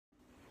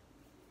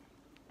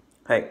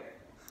Hey,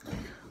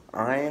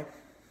 I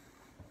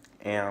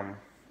am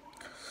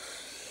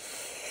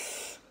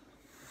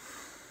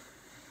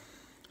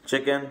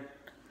chicken.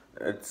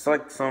 It's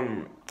like it's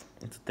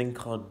a thing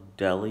called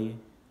Deli,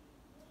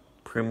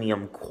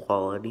 premium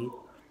quality.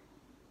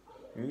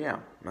 Yeah,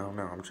 I don't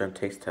know. I'm trying to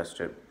taste test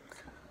it.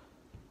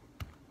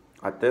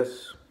 Like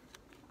this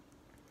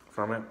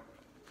from it.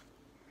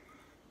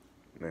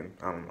 Then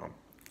I don't know.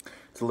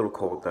 It's a little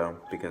cold though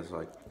because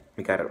like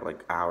we got it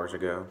like hours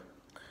ago.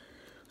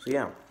 So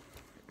yeah,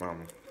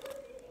 um,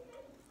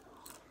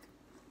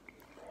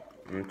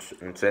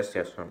 and test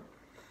test them.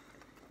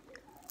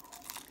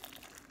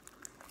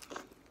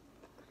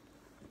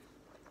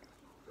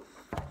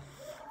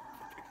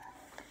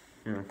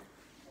 Hmm.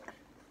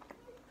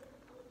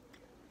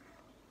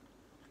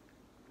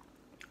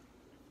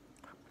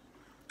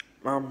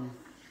 Um,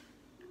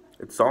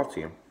 it's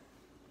salty.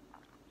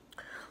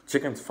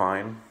 Chicken's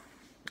fine,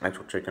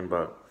 actual chicken,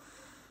 but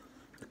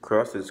the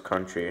crust is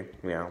crunchy.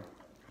 Yeah,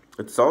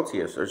 it's salty.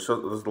 There's a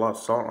lot of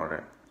salt on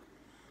it.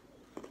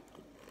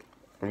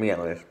 For me, at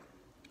least.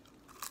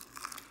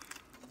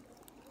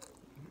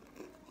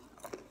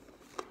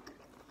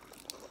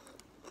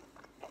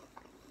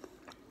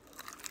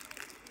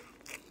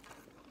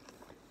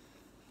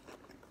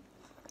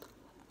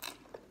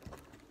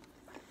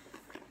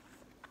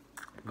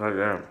 God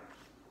damn.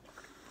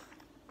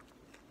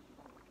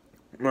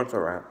 That's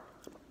alright.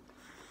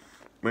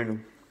 I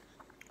mean,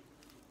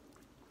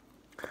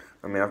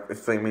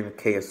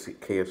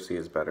 KFC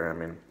is better.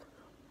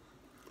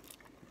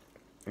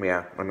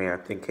 I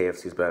think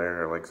KFC is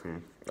better, or like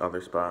some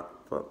other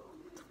spot, but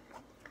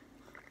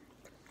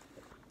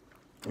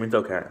I mean, it's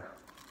okay.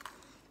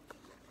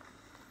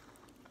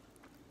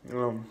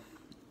 Um,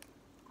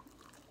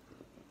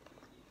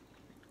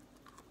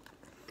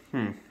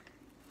 hmm.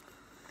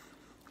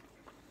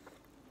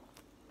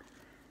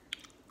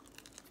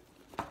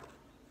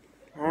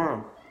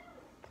 Oh,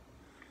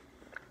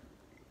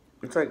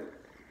 it's like,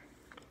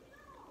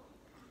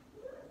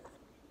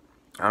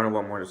 I don't know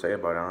what more to say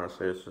about it,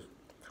 honestly. It's just,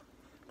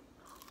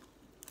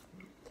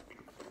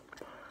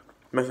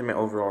 messing my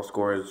overall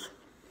score is,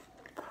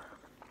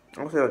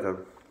 I would say like a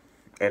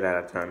 8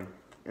 out of 10.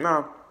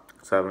 No,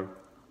 7.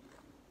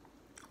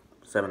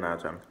 7 out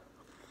of 10.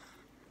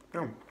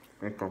 No,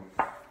 okay.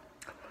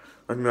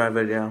 That's my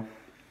video.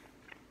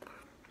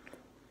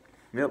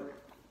 Yep.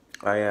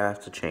 I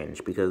have to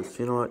change because,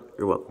 you know what?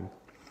 You're welcome.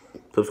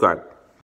 Subscribe.